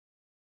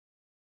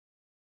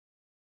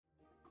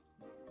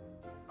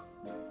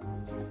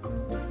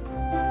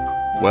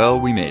Well,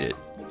 we made it.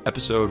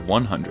 Episode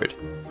 100.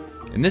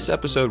 In this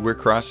episode, we're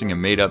crossing a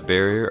made-up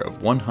barrier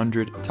of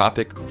 100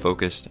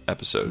 topic-focused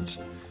episodes.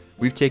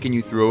 We've taken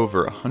you through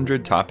over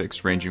 100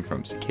 topics ranging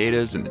from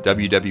cicadas and the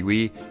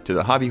WWE to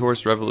the hobby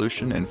horse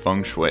revolution and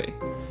feng shui,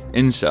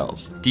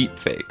 incels,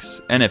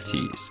 deepfakes,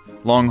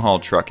 NFTs,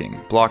 long-haul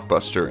trucking,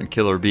 Blockbuster, and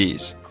killer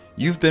bees.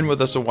 You've been with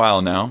us a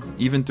while now,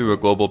 even through a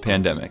global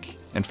pandemic,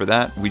 and for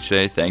that, we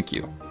say thank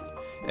you.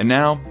 And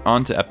now,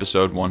 on to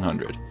episode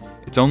 100.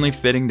 It's only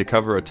fitting to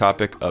cover a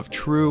topic of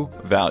true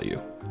value: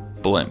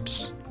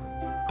 blimps.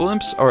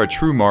 Blimps are a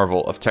true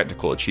marvel of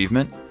technical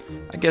achievement.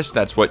 I guess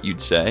that's what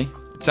you'd say.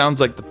 It sounds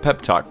like the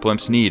pep talk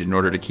blimps need in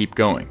order to keep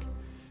going.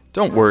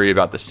 Don't worry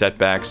about the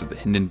setbacks of the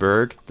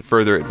Hindenburg, the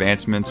further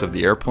advancements of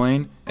the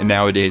airplane, and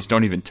nowadays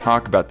don't even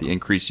talk about the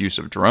increased use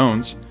of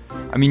drones.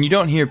 I mean, you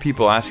don't hear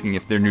people asking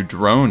if their new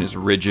drone is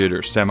rigid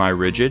or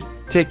semi-rigid.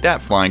 Take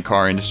that, flying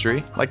car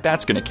industry, like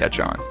that's gonna catch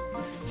on.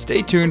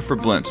 Stay tuned for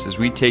blimps as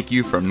we take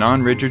you from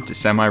non-rigid to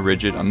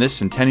semi-rigid on this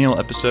centennial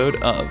episode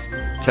of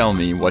Tell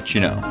Me What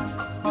You Know.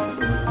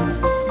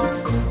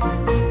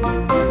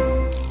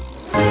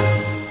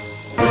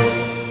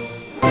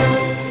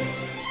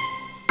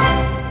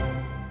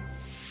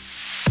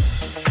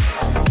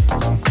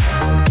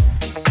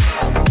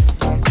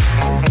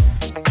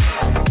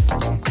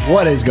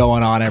 What is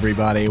going on,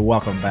 everybody?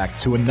 Welcome back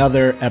to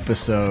another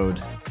episode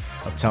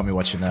of Tell Me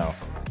What You Know.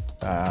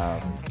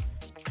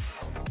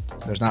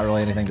 There's not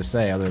really anything to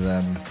say other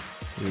than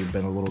we've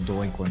been a little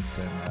delinquent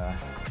in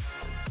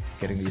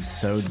getting these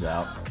sods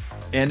out.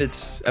 And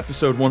it's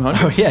episode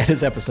 100. Oh yeah, it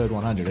is episode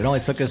 100. It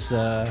only took us.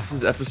 This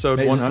is episode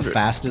 100. It's the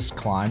fastest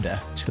climb to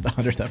the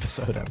 100th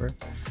episode ever.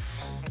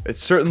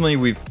 It's certainly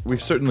we've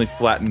certainly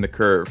flattened the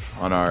curve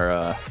on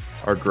our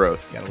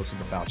growth. You gotta listen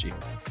to Fauci.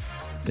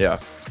 Yeah.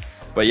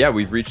 But yeah,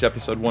 we've reached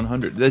episode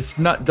 100. This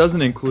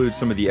doesn't include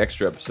some of the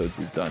extra episodes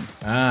we've done.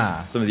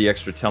 Some of the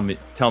extra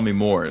tell me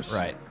mores.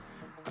 Right.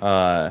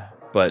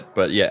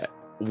 But yeah,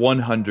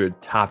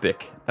 100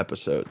 topic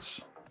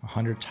episodes.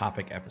 100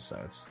 topic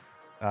episodes.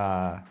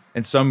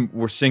 And some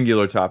were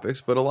singular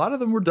topics, but a lot of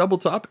them were double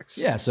topics.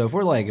 Yeah, so if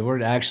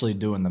we're actually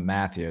doing the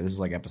math here, this is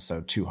like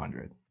episode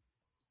 200.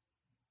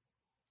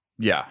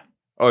 Yeah.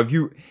 Oh,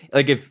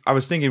 if I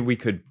was thinking we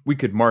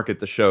could market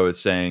the show as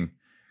saying,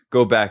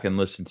 go back and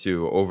listen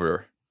to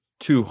over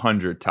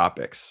 200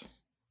 topics.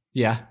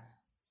 Yeah.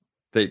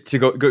 To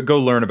go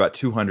learn about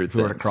 200 if we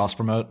things. were to cross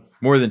promote.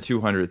 More than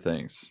 200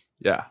 things.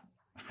 Yeah.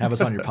 Have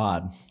us on your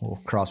pod.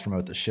 We'll cross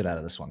promote the shit out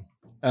of this one.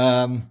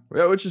 Yeah,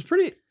 which is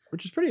pretty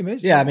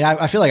amazing. Yeah, I mean,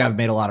 I feel like I've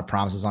made a lot of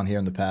promises on here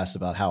in the past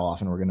about how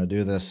often we're going to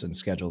do this and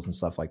schedules and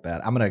stuff like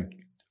that. I'm going to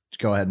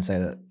go ahead and say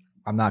that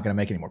I'm not going to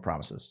make any more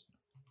promises.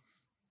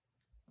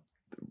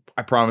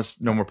 I promise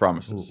no more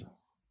promises.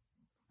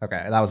 Ooh.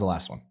 Okay, that was the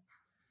last one.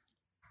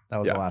 That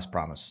was the last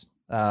promise.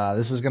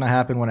 This is going to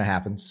happen when it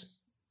happens.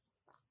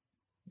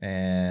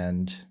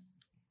 And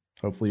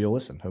hopefully you'll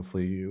listen.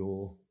 Hopefully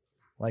you'll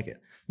like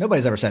it.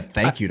 Nobody's ever said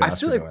thank you to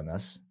us for doing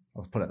this.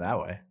 I'll put it that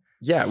way.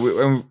 Yeah,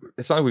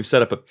 it's not like we've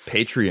set up a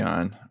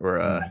Patreon or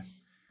a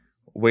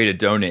way to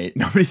donate.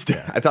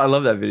 I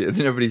love that video.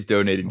 Nobody's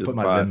donating to the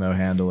pod. Put my Venmo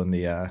handle in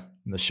the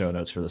show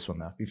notes for this one,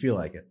 though. If you feel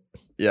like it,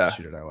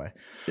 shoot it our way.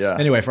 Yeah.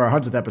 Anyway, for our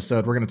 100th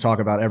episode, we're going to talk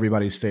about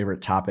everybody's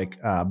favorite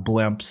topic,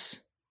 blimps.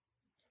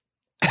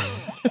 I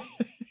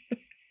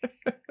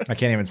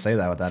can't even say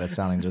that without it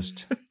sounding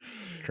just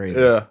crazy.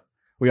 Yeah.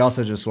 We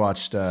also just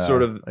watched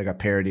sort of like a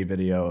parody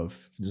video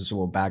of, just a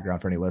little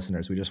background for any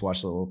listeners. We just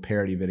watched a little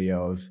parody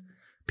video of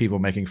people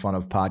making fun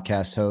of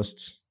podcast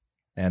hosts,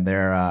 and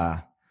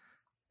their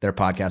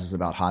podcast is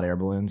about hot air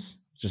balloons,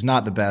 which is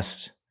not the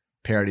best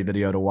parody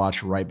video to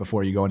watch right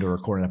before you go into a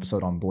recording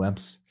episode on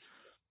blimps.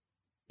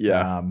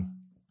 Yeah.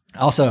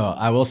 Also,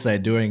 I will say,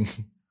 doing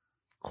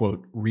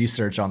quote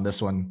research on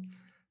this one,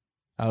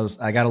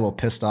 I got a little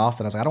pissed off,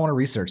 and I was like, I don't want to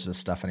research this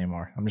stuff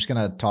anymore. I'm just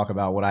going to talk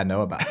about what I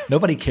know about.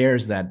 Nobody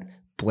cares that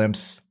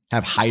blimps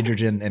have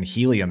hydrogen and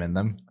helium in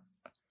them.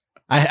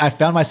 I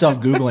found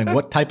myself Googling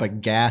what type of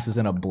gas is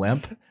in a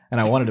blimp,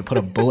 and I wanted to put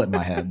a bullet in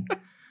my head.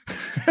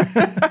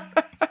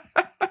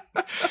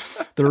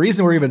 The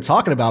reason we're even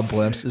talking about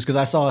blimps is because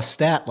I saw a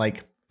stat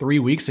like 3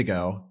 weeks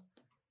ago.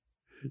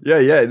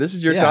 Yeah. This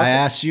is your topic. I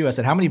asked you, I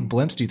said, how many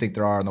blimps do you think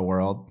there are in the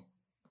world?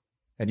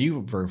 And you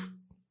were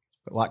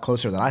a lot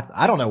closer than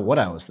I don't know what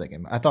I was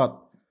thinking. I thought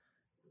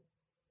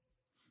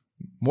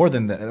more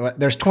than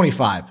there's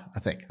 25, I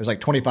think. There's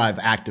like 25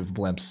 active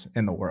blimps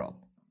in the world.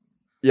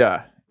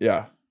 Yeah.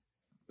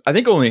 I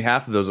think only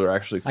half of those are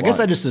actually flying. I guess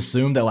I just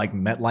assumed that like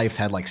MetLife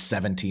had like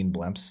 17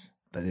 blimps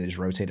that is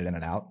rotated in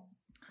and out.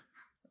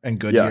 And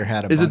Goodyear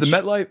had a bunch. Is it the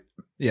MetLife?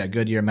 Yeah,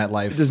 Goodyear,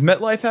 MetLife. Does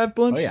MetLife have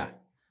blimps? Oh, yeah.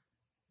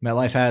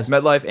 MetLife has.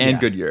 MetLife and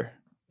Goodyear.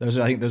 I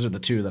think those are the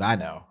two that I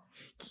know.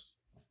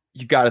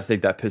 You got to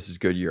think that pisses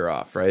Goodyear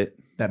off, right?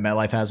 That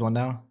MetLife has one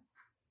now?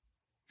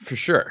 For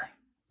sure.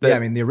 I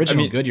mean, the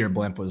original Goodyear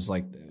blimp was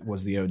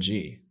the OG,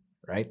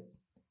 right?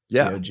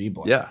 Yeah. The OG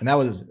blimp. Yeah. And that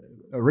was,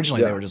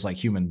 originally they were just like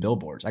human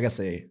billboards. I guess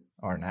they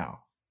are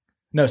now.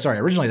 No, sorry.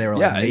 Originally they were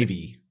like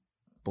Navy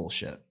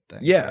bullshit.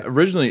 things. Yeah, right?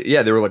 originally,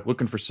 they were like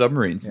looking for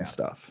submarines and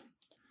stuff.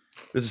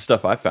 This is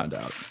stuff I found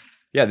out.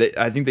 Yeah,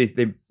 I think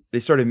they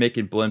started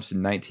making blimps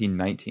in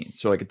 1919,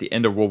 so like at the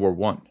end of World War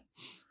One.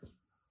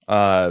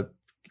 But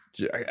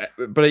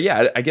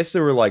yeah, I guess they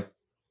were like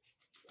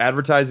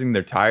advertising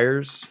their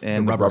tires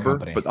and the rubber,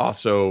 but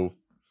also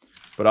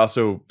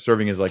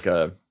serving as like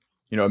a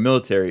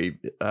military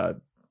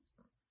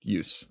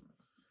use.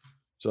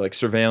 So like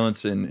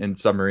surveillance and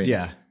submarines.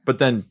 Yeah. But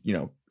then,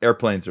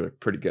 airplanes are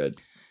pretty good.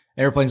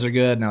 Airplanes are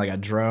good. Now they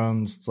got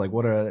drones. It's like,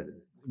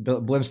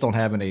 blimps don't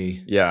have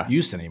any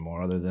use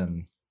anymore other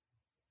than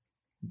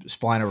just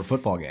flying over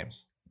football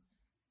games.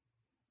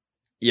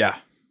 Yeah.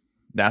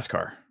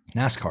 NASCAR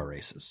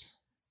races.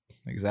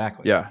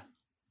 Exactly. Yeah.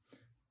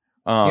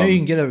 You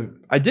can get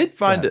I did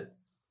find it.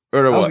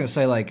 I was going to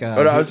say like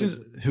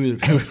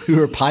who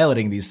are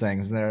piloting these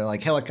things, and they're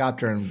like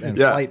helicopter and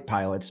flight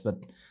pilots, but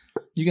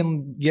you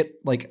can get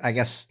like, I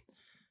guess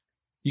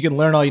you can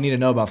learn all you need to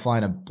know about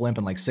flying a blimp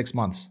in like 6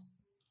 months.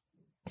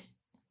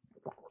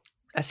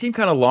 That seemed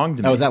kind of long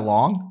to me. Oh, was that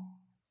long?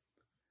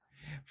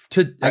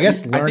 I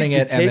guess learning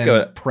it and then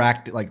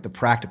the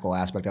practical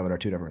aspect of it are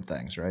two different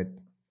things, right?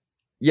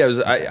 Yeah,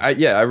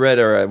 I read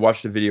or I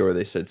watched a video where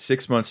they said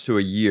 6 months to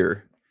a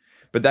year,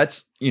 but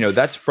that's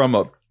from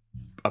a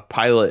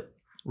pilot,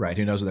 right?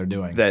 Who knows what they're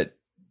doing?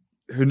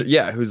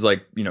 Who's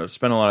like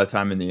spent a lot of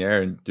time in the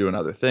air and doing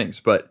other things.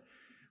 But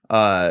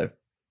I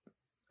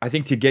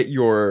think to get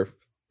your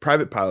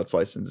private pilot's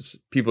license,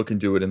 people can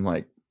do it in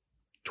like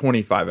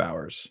 25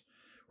 hours,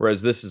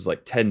 whereas this is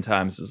like 10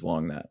 times as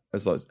long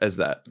as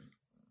that.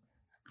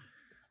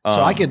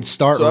 So I could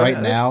start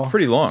now.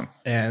 Pretty long.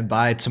 And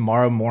by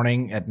tomorrow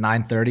morning at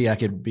 9:30, I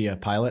could be a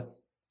pilot.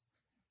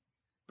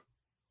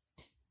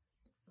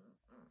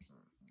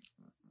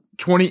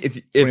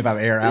 25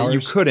 air hours. You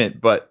couldn't,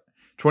 but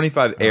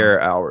 25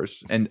 air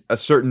hours, and a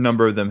certain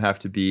number of them have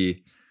to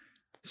be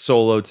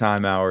solo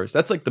time hours.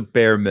 That's like the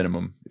bare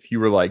minimum if you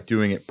were like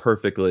doing it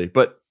perfectly.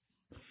 But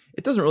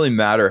it doesn't really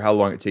matter how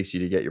long it takes you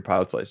to get your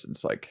pilot's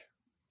license, like.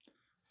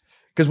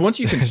 Because once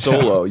you can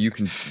solo, you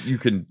can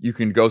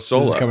go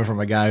solo. This is coming from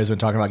a guy who's been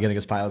talking about getting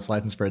his pilot's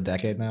license for a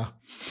decade now.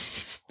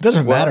 It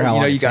doesn't matter how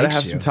long it takes have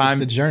some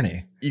time. It's the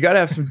journey. You gotta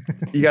have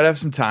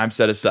some time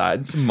set aside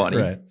and some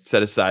money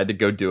set aside to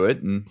go do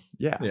it. And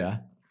yeah,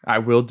 I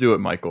will do it,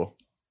 Michael.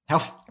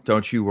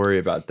 Don't you worry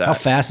about that. How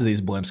fast do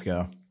these blimps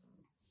go?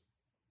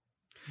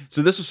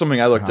 So this was something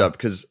I looked up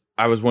because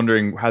I was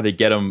wondering how they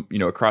get them,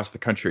 across the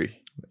country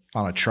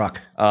on a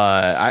truck.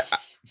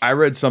 I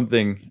read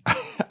something.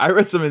 I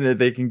read something that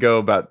they can go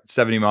about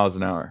 70 miles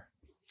an hour,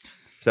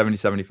 70,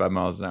 75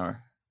 miles an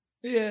hour.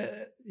 Yeah.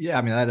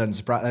 I mean, that doesn't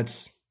surprise.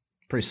 That's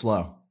pretty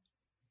slow.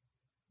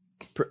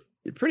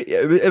 Pretty.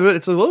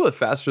 It's a little bit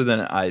faster than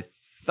I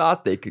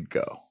thought they could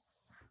go.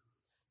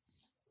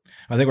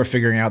 I think we're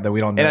figuring out that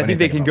we don't know. And I think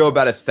they can go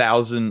about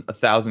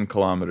 1,000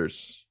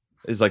 kilometers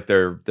is like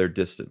their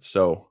distance.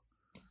 So,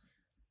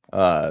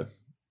 and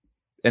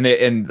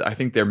I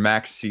think their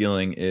max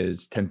ceiling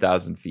is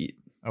 10,000 feet.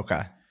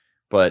 Okay.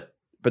 But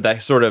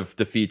that sort of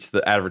defeats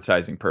the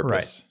advertising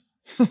purpose.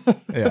 Right.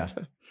 Yeah.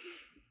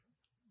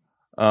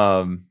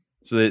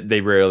 So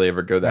they rarely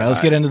ever go that high.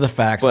 Let's get into the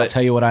facts. I'll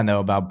tell you what I know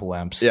about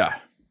blimps. Yeah.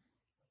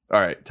 All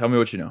right. Tell me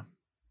what you know.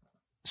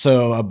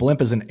 So a blimp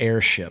is an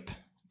airship,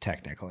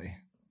 technically.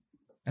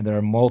 And there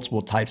are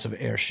multiple types of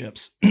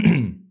airships.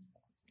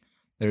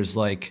 There's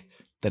like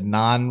the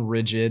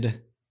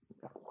non-rigid,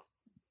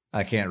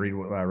 I can't read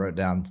what I wrote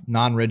down,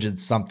 non-rigid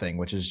something,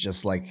 which is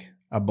just like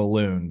a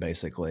balloon,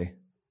 basically.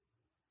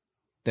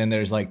 Then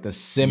there's like the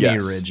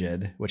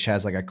semi-rigid, which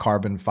has like a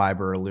carbon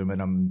fiber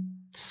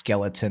aluminum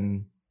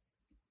skeleton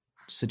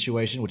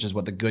situation, which is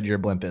what the Goodyear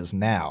blimp is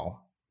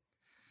now.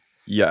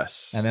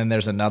 Yes. And then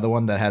there's another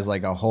one that has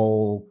like a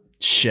whole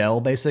shell,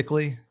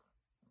 basically.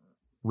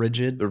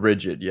 Rigid. The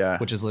rigid, yeah.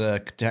 Which is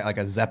like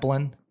a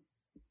Zeppelin.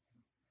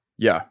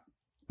 Yeah.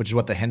 Which is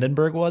what the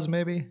Hindenburg was,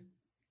 maybe?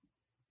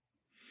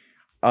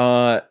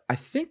 I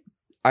think,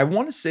 I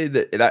want to say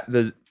that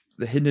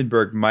the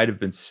Hindenburg might have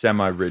been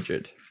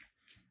semi-rigid.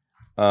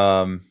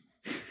 The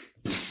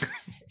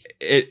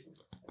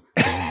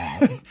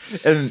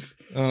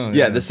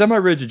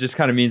semi-rigid just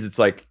kind of means it's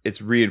like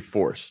it's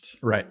reinforced.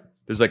 Right.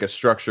 There's like a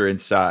structure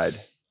inside.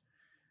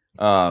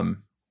 But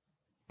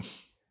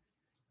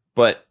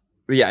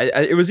yeah,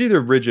 it was either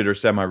rigid or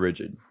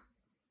semi-rigid.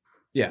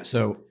 Yeah.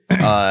 So,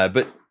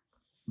 but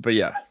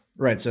yeah.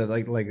 Right. So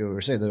like we were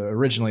saying,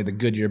 originally the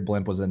Goodyear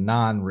blimp was a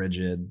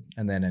non-rigid,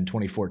 and then in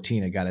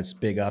 2014 it got its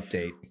big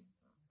update.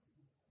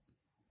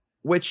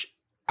 Which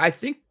I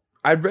think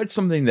I read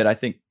something that I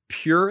think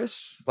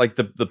purists, like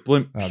the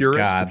blimp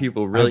purists, the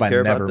people who really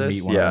care about this.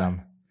 Meet one of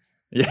them.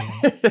 Yeah.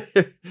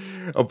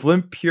 A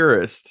blimp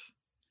purist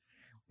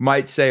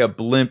might say a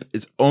blimp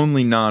is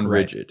only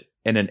non-rigid,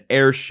 and an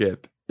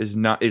airship is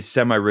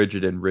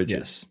semi-rigid and rigid.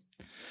 Yes.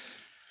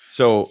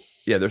 So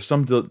yeah, there's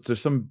some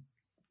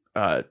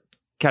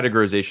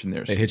categorization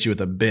there. They hit you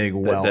with a big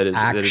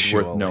that is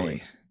worth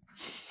knowing.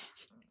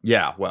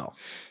 Yeah, well.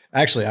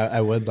 Actually, I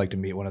would like to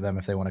meet one of them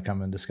if they want to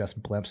come and discuss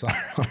blimps on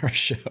our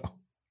show.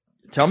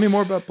 Tell me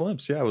more about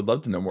blimps. Yeah, I would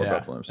love to know more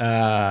about blimps.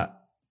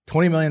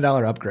 $20 million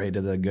upgrade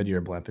to the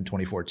Goodyear blimp in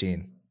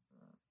 2014.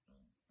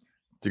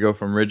 To go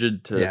from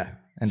rigid to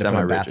and to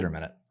put a bathroom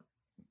in it.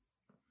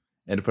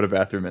 And to put a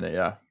bathroom in it,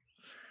 yeah.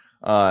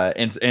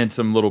 And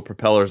some little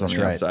propellers on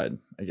the outside,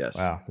 I guess.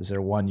 Wow. Is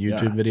there one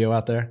YouTube video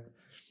out there?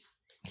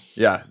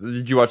 Yeah.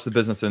 Did you watch the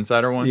Business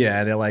Insider one?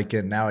 Yeah, they like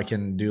it. Now I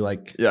can do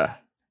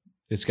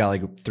it's got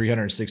like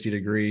 360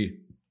 degree.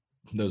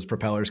 Those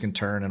propellers can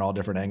turn in all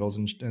different angles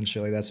and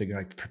shit like that. So you can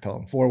like propel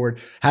them forward.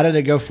 How did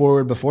it go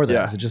forward before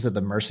that? Was it just at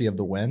the mercy of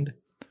the wind?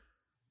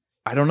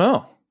 I don't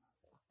know.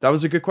 That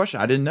was a good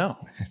question. I didn't know.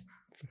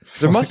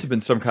 There must have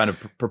been some kind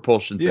of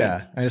propulsion thing.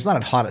 Yeah. I mean, it's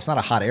not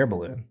a hot air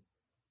balloon.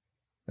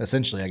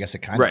 Essentially, I guess it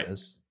kind of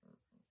is.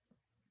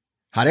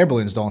 Hot air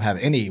balloons don't have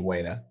any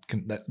way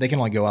they can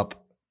only go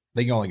up.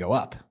 They can only go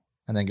up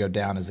and then go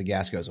down as the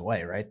gas goes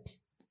away, right?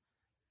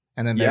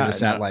 And then they're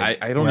just at like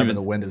wherever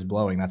the wind is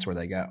blowing, that's where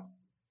they go.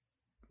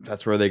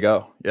 That's where they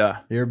go. Yeah.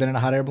 You ever been in a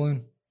hot air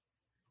balloon?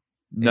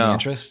 No. Any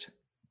interest?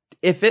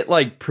 If it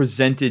like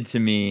presented to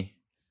me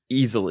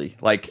easily,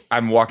 like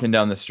I'm walking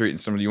down the street and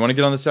somebody, you want to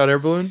get on this hot air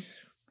balloon?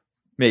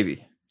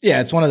 Maybe. Yeah,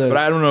 it's one of those. But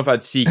I don't know if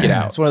I'd seek it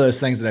out. It's one of those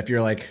things that if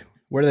you're like,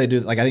 where do they do?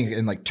 Like I think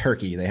in like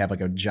Turkey, they have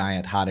like a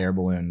giant hot air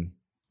balloon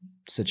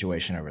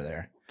situation over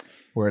there,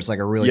 where it's like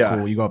a really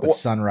cool. You go up at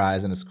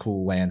sunrise and it's a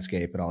cool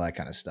landscape and all that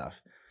kind of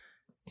stuff.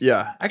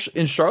 Yeah, actually,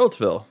 in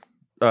Charlottesville,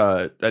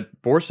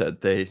 at Boar's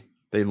Head, they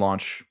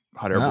launch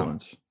hot air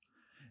balloons,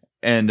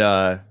 and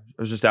I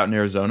was just out in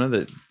Arizona.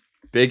 That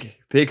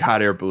big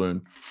hot air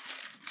balloon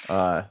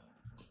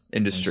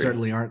industry. There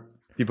certainly aren't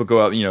people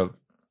go out,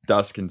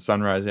 dusk and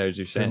sunrise, as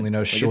you're saying. Certainly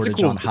no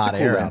shortage on hot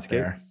air out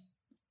there.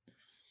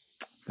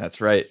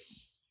 That's right.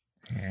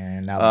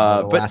 And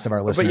now the last of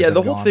our listeners have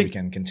gone, we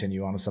can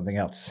continue on with something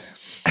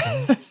else.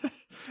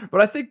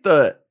 But I think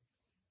the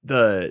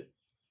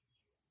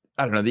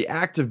I don't know, the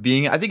act of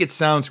being, I think it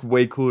sounds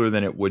way cooler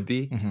than it would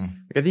be. Mm-hmm.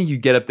 Like, I think you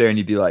get up there and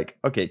you'd be like,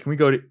 okay, can we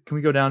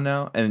go down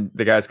now? And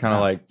the guy's kind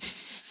of like,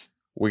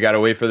 we got to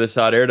wait for this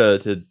hot air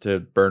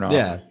to burn off.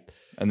 Yeah.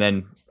 And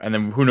then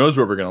who knows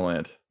where we're going to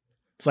land.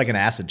 It's like an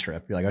acid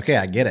trip. You're like, okay,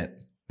 I get it.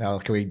 Now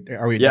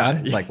are we done?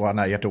 It's like, well,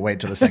 no, you have to wait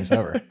till this thing's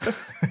over.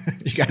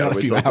 You got a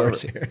few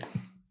hours here.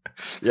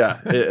 Yeah.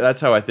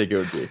 That's how I think it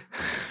would be.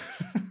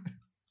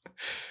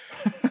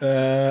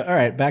 All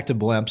right. Back to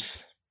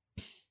blimps.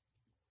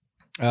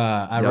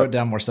 I wrote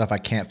down more stuff. I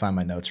can't find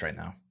my notes right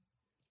now.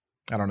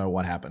 I don't know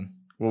what happened.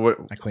 Well,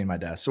 I cleaned my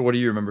desk. So what do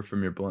you remember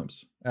from your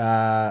blimps?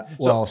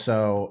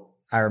 So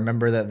I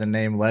remember that the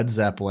name Led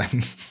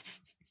Zeppelin,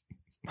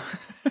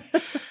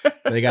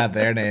 they got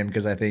their name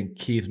because I think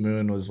Keith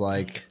Moon was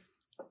like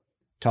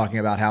talking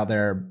about how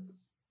their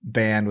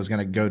band was going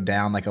to go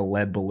down like a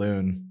lead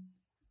balloon.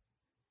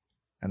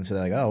 And so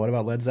they're like, oh, what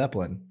about Led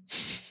Zeppelin?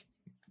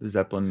 The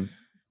Zeppelin.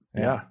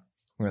 Yeah.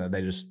 Well,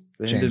 they just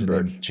changed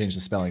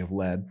the spelling of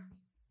lead.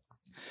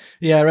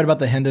 Yeah, I read about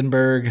the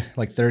Hindenburg,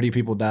 like 30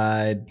 people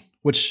died,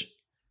 which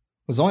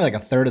was only like a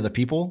third of the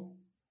people.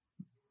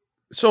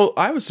 So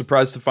I was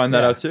surprised to find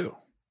that out too.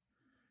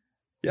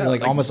 Yeah,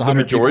 like almost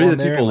 100 people in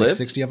there, and like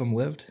 60 of them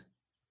lived.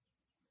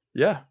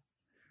 Yeah.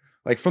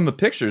 Like from the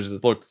pictures,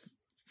 it looked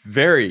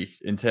very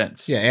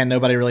intense. Yeah, and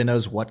nobody really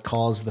knows what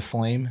caused the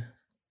flame.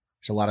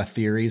 There's a lot of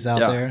theories out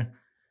there.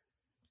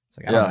 It's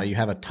like, I don't know, you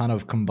have a ton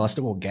of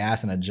combustible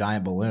gas in a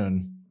giant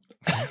balloon.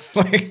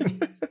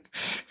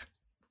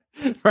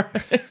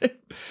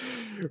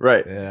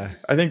 Right. Yeah.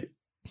 I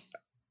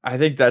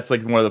think that's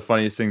like one of the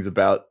funniest things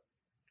about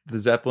the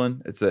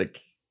Zeppelin. It's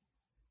like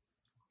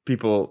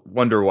people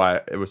wonder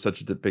why it was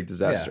such a big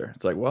disaster. Yeah.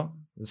 It's like, well,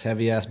 this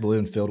heavy ass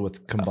balloon filled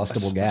with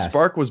combustible gas. A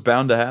spark was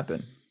bound to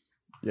happen.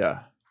 Yeah.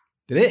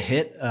 Did it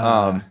hit?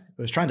 It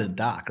was trying to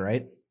dock,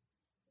 right?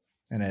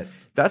 And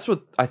that's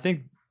what I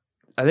think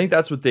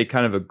that's what they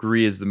kind of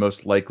agree is the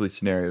most likely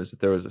scenario, is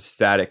that there was a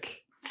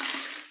static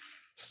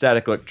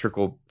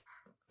electrical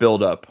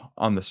buildup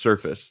on the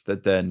surface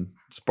that then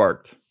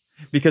sparked,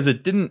 because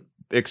it didn't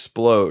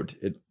explode,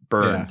 it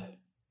burned.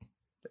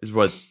 Is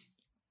what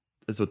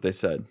they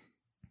said.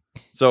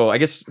 So I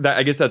guess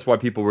that's why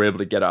people were able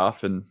to get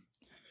off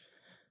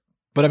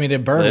but I mean,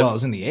 it burned while it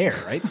was in the air,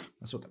 right?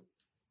 That's what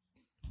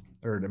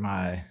or am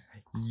I?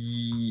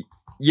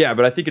 Yeah,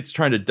 but I think it's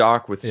trying to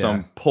dock with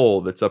some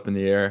pole that's up in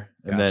the air,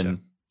 and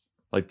then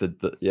like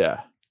but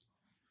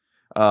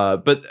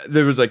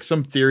there was like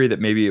some theory that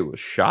maybe it was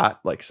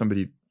shot, like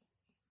somebody.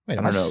 Wait,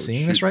 am I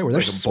seeing this right? Were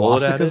there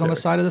swastikas on the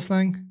side of this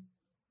thing?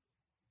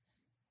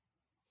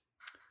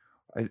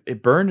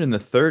 It burned in the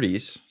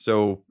 30s,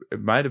 so it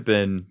might have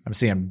been. I'm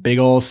seeing big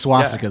old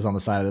swastikas on the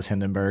side of this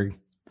Hindenburg.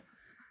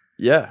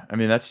 Yeah, I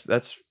mean that's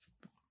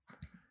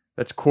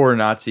core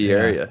Nazi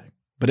area,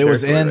 but it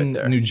was in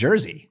New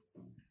Jersey.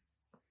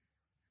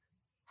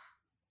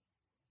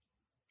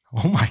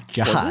 Oh my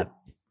God.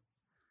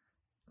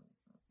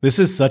 This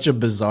is such a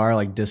bizarre,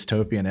 like,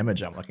 dystopian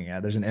image I'm looking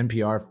at. There's an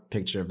NPR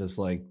picture of this,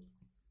 like,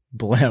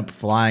 blimp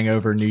flying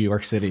over New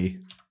York City,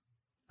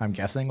 I'm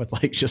guessing, with,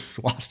 like, just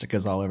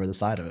swastikas all over the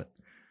side of it.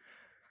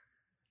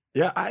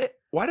 Yeah,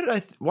 why did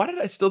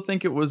I still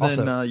think it was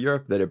Also, in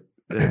Europe that it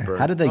burned?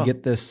 How did they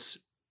get this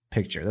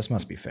picture? This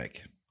must be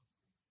fake.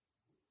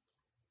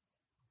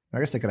 I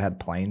guess they could have had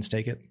planes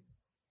take it.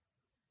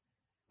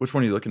 Which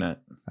one are you looking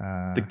at?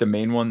 I think the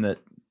main one that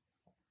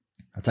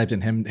I typed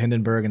in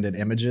Hindenburg and did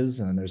images,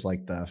 and then there's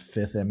like the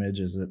fifth image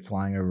is it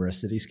flying over a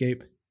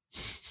cityscape.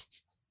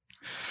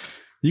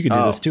 You can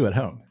do this too at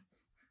home.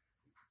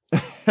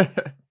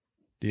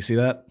 Do you see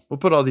that? We'll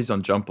put all these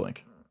on Jump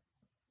Link.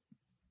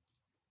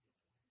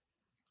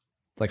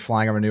 It's like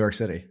flying over New York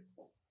City.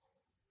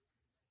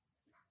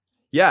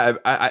 Yeah,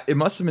 I it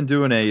must have been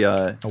doing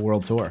a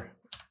world tour.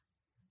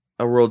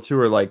 A world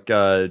tour, like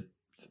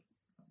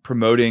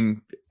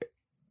promoting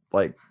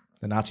like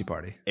the Nazi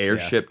Party,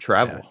 airship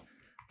travel. Yeah.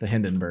 The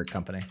Hindenburg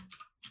Company.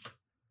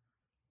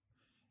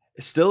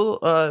 It's still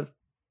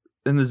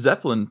and the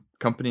Zeppelin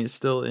company is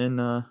still in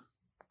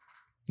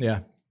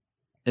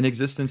in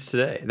existence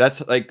today.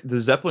 That's like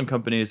the Zeppelin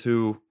company is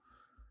who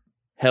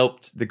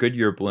helped the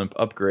Goodyear blimp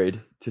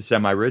upgrade to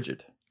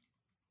semi-rigid.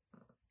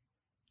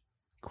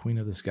 Queen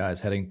of the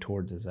Skies heading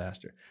toward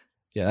disaster.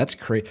 Yeah, that's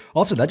crazy.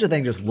 Also, that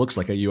thing just looks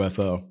like a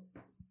UFO.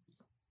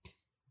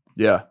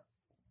 Yeah.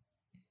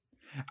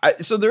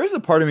 So there is a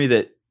part of me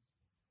that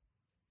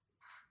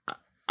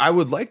I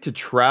would like to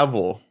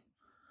travel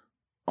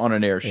on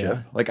an airship.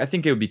 Yeah. Like, I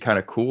think it would be kind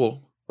of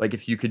cool. Like,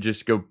 if you could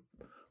just go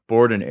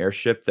board an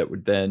airship that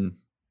would then,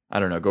 I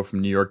don't know, go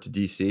from New York to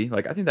DC.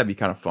 Like, I think that'd be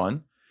kind of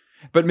fun.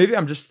 But maybe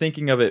I'm just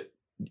thinking of it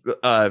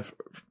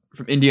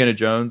from Indiana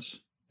Jones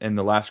and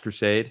The Last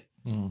Crusade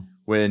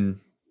when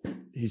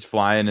he's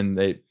flying and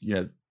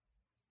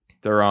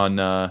they're on.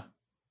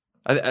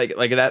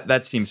 Like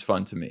that seems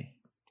fun to me.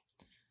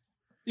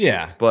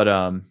 Yeah, but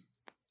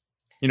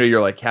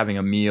you're like having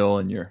a meal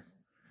and you're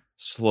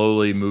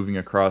slowly moving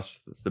across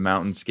the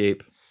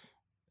mountainscape.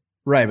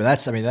 Right, but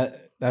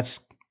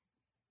that's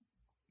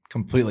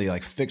completely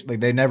like fixed. Like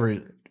they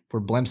never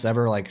were blimps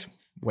ever like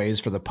ways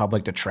for the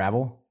public to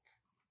travel.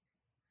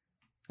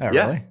 Oh,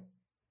 yeah. Really?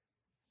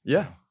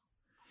 Yeah.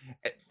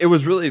 It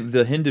was really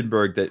the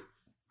Hindenburg that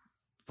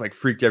like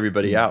freaked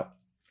everybody out.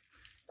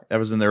 That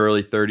was in the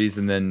early 30s,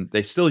 and then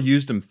they still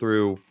used them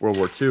through World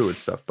War II and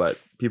stuff. But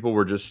people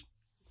were just,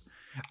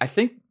 I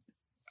think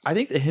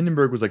the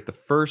Hindenburg was like the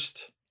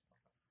first,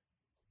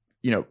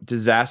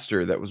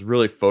 disaster that was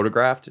really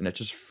photographed, and it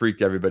just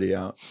freaked everybody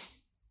out.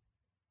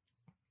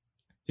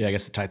 Yeah, I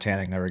guess the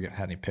Titanic never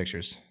had any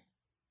pictures.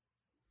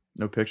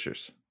 No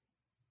pictures.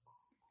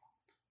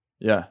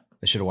 Yeah,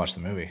 they should have watched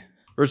the movie.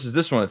 Versus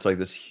this one, it's like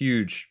this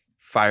huge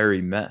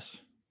fiery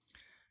mess.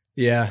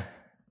 Yeah.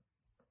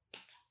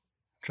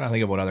 I'm trying to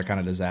think of what other kind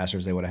of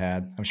disasters they would have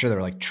had. I'm sure there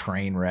were like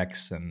train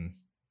wrecks and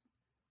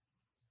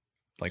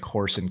like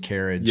horse and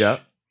carriage. Yeah.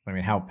 I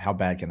mean, how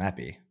bad can that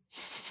be?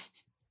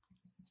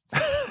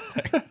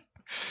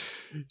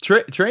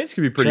 Trains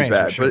can be pretty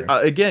bad, sure.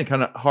 But again,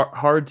 kind of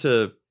hard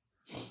to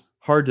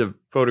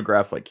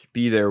photograph. Like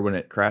be there when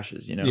it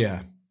crashes,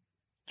 Yeah,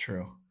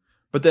 true.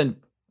 But then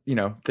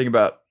think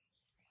about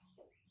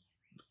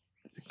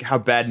how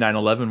bad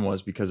 9/11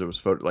 was because it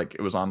was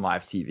it was on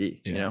live TV.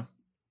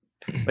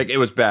 Like it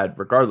was bad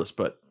regardless,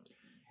 but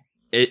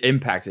it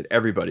impacted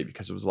everybody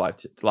because it was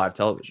live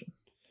television.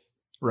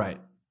 Right.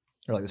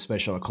 Or like the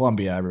Space Shuttle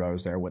Columbia, everybody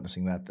was there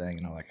witnessing that thing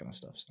and all that kind of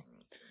stuff. So.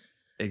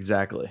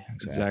 Exactly.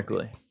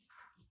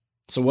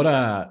 So what,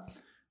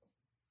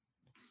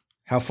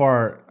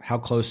 how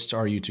close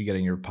are you to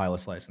getting your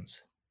pilot's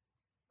license?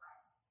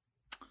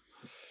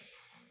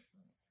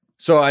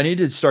 So I need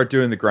to start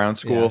doing the ground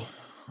school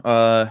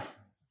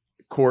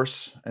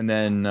course. And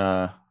then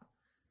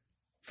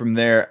from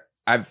there,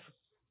 I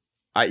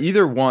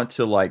either want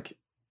to like,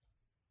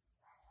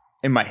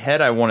 in my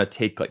head, I want to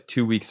take like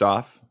 2 weeks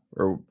off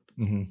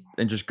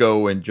and just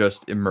go and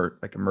just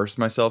immerse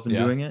myself in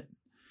doing it.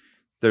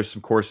 There's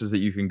some courses that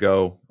you can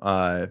go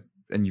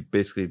and you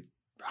basically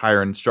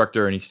hire an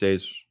instructor and they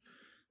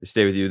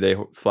stay with you. They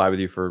fly with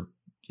you for,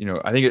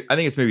 I think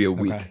it's maybe a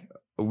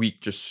week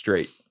just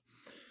straight.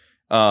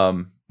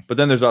 But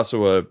then there's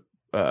also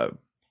a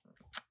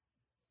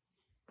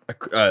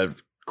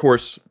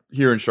course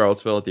here in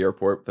Charlottesville at the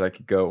airport that I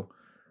could go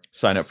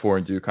sign up for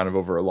and do kind of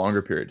over a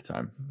longer period of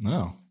time.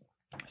 Oh.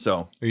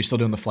 So are you still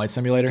doing the flight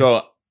simulator?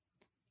 So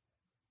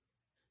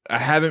I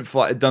haven't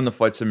done the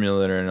flight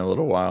simulator in a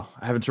little while.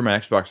 I haven't turned my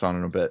Xbox on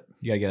in a bit.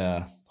 You gotta get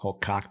a whole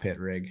cockpit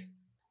rig.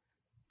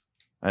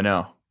 I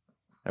know.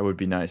 That would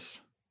be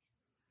nice.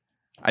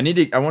 I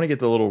want to get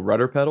the little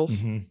rudder pedals.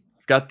 I've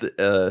got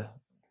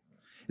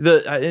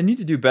I need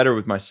to do better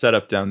with my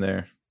setup down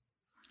there.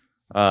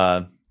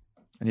 I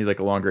need like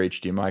a longer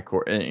HDMI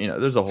cord.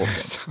 And, there's a whole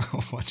thing. A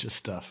whole bunch of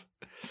stuff.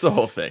 It's a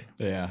whole thing.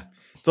 Yeah.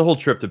 It's a whole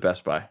trip to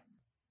Best Buy.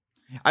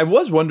 I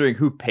was wondering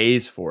who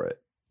pays for it.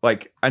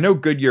 Like, I know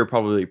Goodyear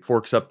probably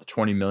forks up the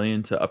 $20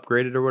 million to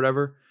upgrade it or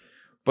whatever,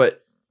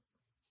 but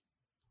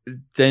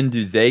then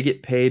do they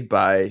get paid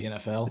by the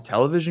NFL, the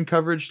television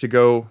coverage to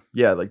go?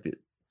 Yeah, like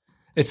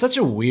it's such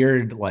a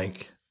weird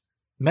like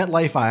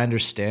MetLife. I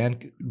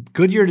understand.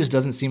 Goodyear just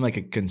doesn't seem like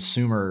a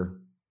consumer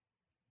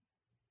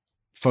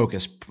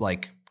focused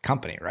like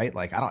company, right?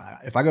 Like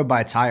if I go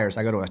buy tires,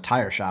 I go to a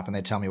tire shop and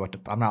they tell me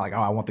I'm not like,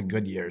 oh, I want the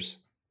Goodyears.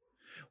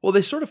 Well,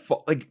 they sort of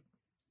fall like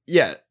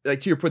to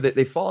your point,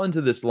 they fall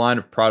into this line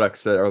of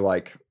products that are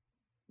like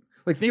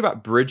think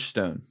about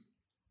Bridgestone.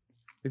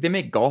 Like they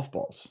make golf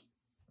balls.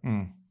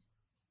 Mm.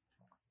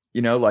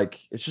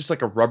 Like it's just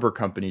like a rubber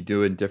company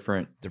doing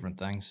different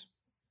things.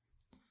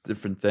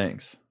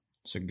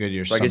 So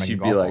Goodyear. So I guess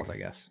you'd be like, I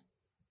guess.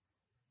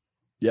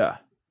 Yeah,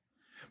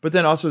 but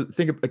then also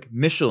think of like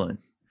Michelin.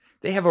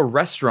 They have a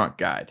restaurant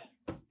guide.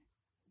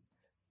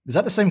 Is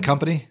that the same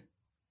company?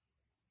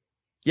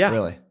 Yeah.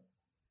 Really?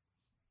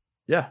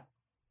 Yeah.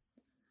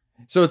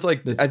 So it's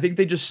like I think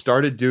they just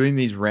started doing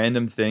these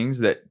random things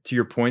that, to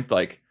your point,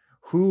 like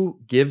who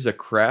gives a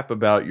crap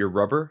about your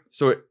rubber?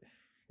 So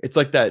it's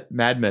like that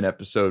Mad Men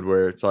episode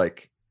where it's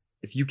like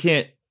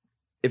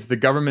if the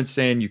government's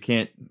saying you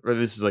can't, or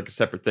this is like a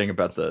separate thing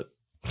about the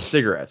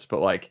cigarettes, but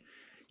like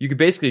you could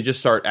basically just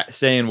start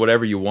saying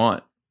whatever you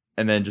want,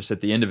 and then just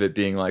at the end of it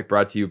being like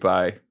brought to you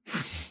by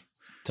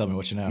tell me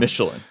what you know.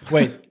 Michelin.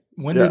 Wait,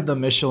 when did the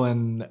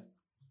Michelin?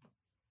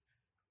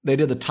 They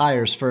did the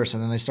tires first,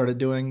 and then they started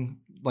doing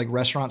like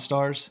restaurant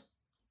stars,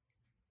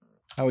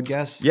 I would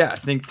guess. Yeah, I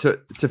think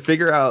to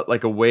figure out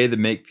like a way to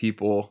make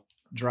people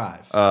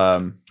drive.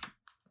 Or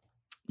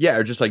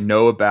just like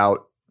know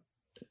about.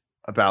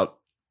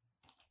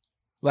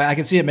 Like I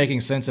could see it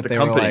making sense if they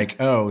company. were like,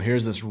 "Oh,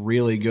 here's this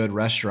really good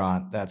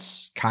restaurant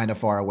that's kind of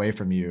far away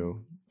from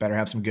you. Better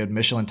have some good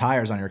Michelin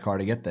tires on your car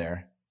to get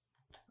there."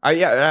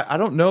 I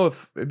don't know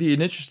if it'd be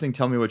an interesting.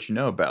 Tell me what you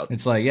know about.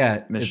 It's like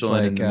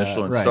Michelin and the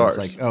Michelin right. stars.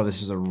 It's like, oh,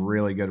 this is a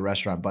really good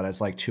restaurant, but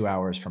it's like 2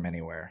 hours from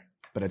anywhere.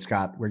 But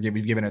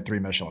we've given it 3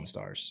 Michelin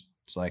stars.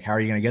 It's like, how are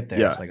you going to get there?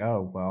 Yeah. It's like,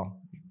 oh, well,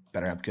 you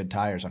better have good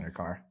tires on your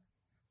car.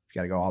 You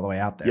got to go all the way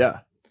out there. Yeah,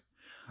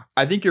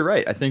 I think you're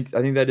right. I think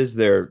that is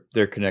their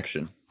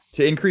connection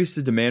to increase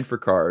the demand for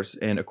cars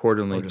and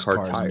accordingly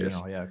car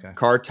tires. Yeah, okay.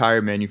 Car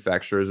tire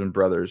manufacturers and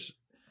brothers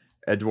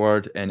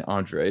Edouard and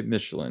André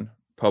Michelin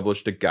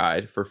published a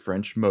guide for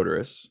French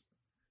motorists,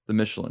 the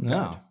Michelin Guide.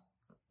 No.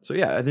 So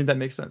yeah, I think that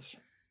makes sense.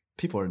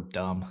 People are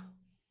dumb.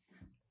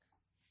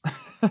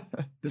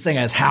 This thing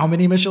has how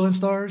many Michelin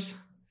stars?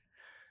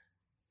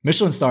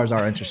 Michelin stars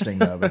are interesting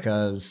though,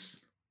 because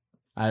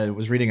I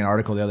was reading an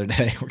article the other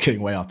day. We're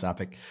getting way off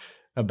topic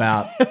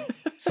about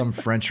some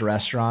French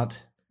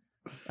restaurant.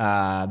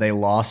 They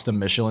lost a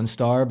Michelin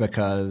star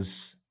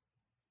because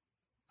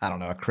I don't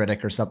know, a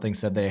critic or something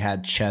said they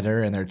had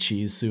cheddar in their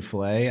cheese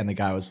souffle, and the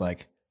guy was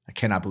like, I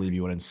cannot believe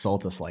you would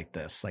insult us like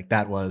this. Like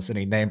that was, and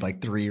he named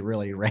like 3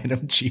 really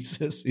random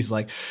cheeses. He's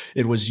like,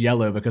 it was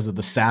yellow because of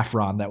the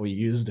saffron that we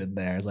used in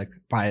there. It's like,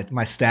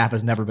 my staff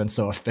has never been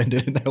so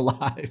offended in their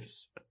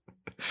lives.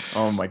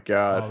 Oh my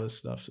God. All this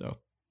stuff. So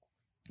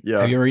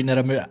yeah. Have you ever eaten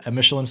at a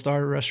Michelin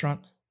star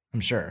restaurant?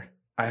 I'm sure.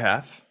 I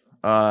have.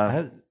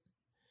 I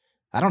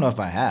don't know if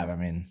I have. I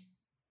mean,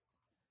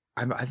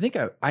 I think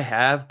I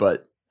have,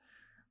 but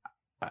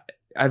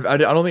I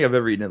don't think I've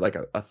ever eaten at like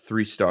a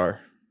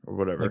 3-star or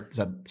whatever.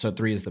 So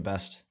 3 is the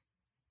best?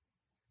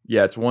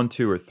 Yeah, it's 1,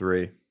 2, or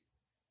 3.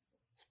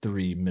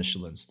 3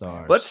 Michelin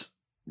stars.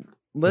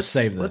 Let's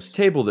save this. Let's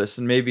table this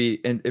and maybe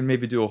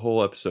do a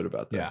whole episode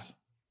about this. Yeah.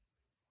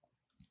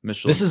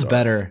 Michelin this is stars.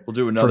 better. We'll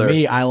do another. For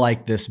me, I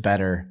like this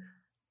better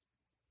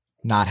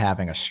not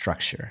having a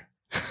structure.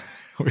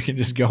 We can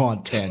just go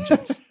on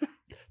tangents.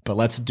 But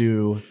let's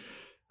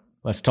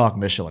talk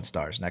Michelin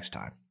stars next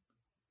time.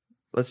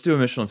 Let's do a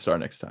Michelin star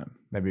next time.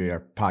 Maybe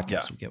our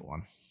podcast will get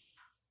one.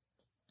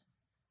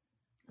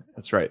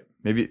 That's right.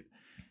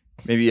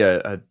 Maybe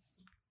a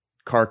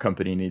car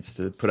company needs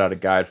to put out a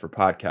guide for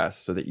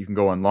podcasts so that you can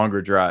go on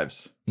longer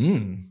drives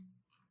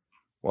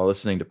while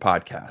listening to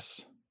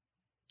podcasts.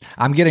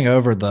 I'm getting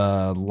over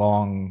the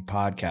long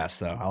podcast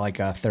though. I like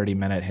a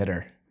 30-minute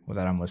hitter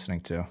that I'm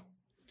listening to.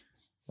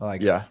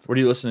 What are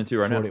you listening to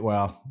right now?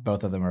 Well,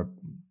 both of them are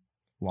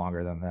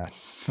longer than that,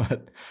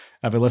 but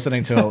I've been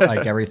listening to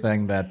like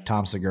everything that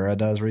Tom Segura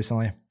does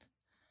recently.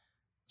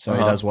 So he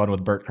does one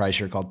with Bert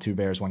Kreischer called 2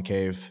 Bears, 1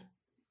 Cave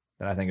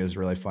that I think is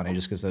really funny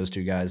just because those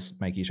 2 guys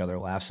make each other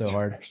laugh so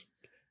hard.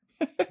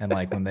 And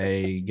like when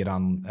they get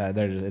on,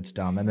 it's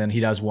dumb. And then he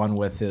does one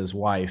with his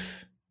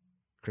wife,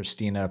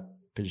 Christina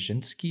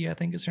Pajinski, I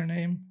think is her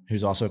name,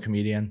 who's also a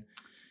comedian,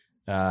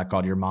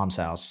 called Your Mom's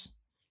House.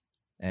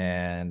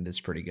 And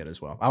it's pretty good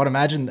as well.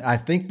 I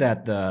think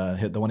that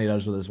the one he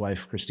does with his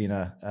wife,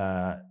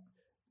 Christina,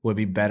 would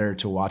be better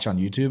to watch on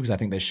YouTube because I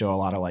think they show a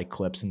lot of like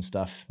clips and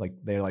stuff. Like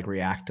they like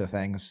react to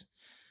things.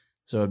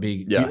 So it'd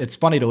be, it's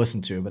funny to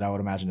listen to, but I would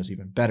imagine it's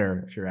even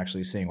better if you're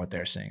actually seeing what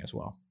they're seeing as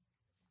well.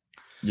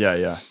 Yeah.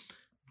 Yeah.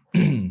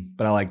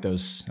 But I like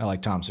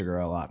Tom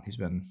Segura a lot. He's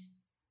been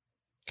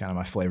kind of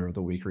my flavor of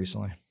the week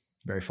recently.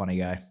 Very funny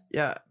guy.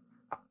 Yeah.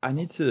 I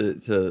need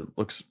to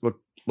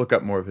look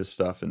up more of his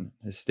stuff and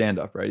his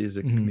stand-up, right? He's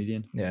a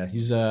comedian. Yeah,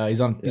 he's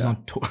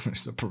on tour.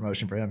 There's a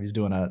promotion for him. He's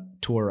doing a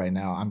tour right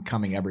now. I'm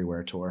Coming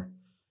Everywhere tour,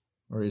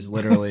 where he's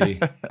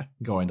literally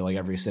going to like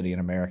every city in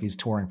America. He's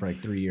touring for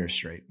like 3 years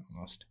straight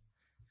almost.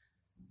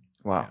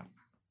 Wow.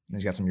 And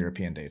he's got some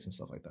European dates and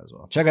stuff like that as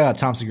well. Check it out,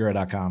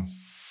 TomSegura.com.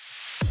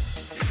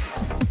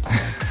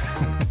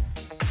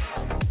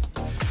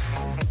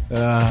 What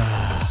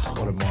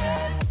a morning.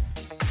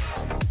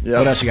 Yep.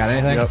 What else you got?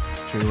 Anything? Yep.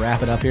 Should we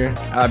wrap it up here?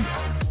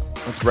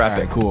 Let's wrap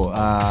it. Cool.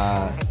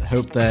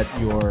 Hope that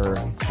your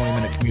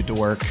 20-minute commute to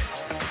work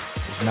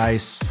was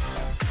nice,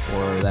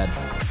 or that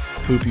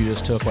poop you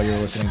just took while you were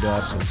listening to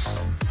us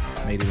was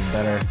made even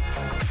better.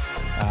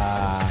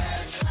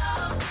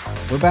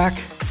 We're back,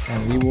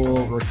 and we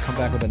will come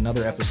back with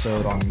another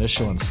episode on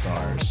Michelin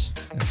stars,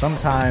 and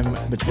sometime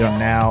between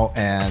now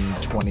and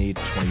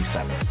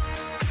 2027.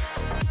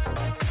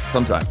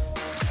 Sometime.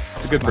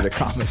 It's a good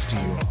prediction. Promise to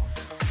you all.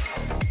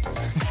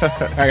 All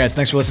right, guys.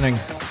 Thanks for listening.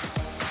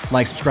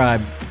 Like,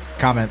 subscribe,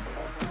 comment,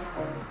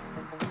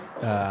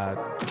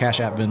 Cash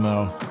App,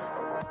 Venmo,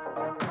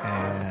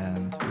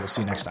 and we'll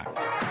see you next time.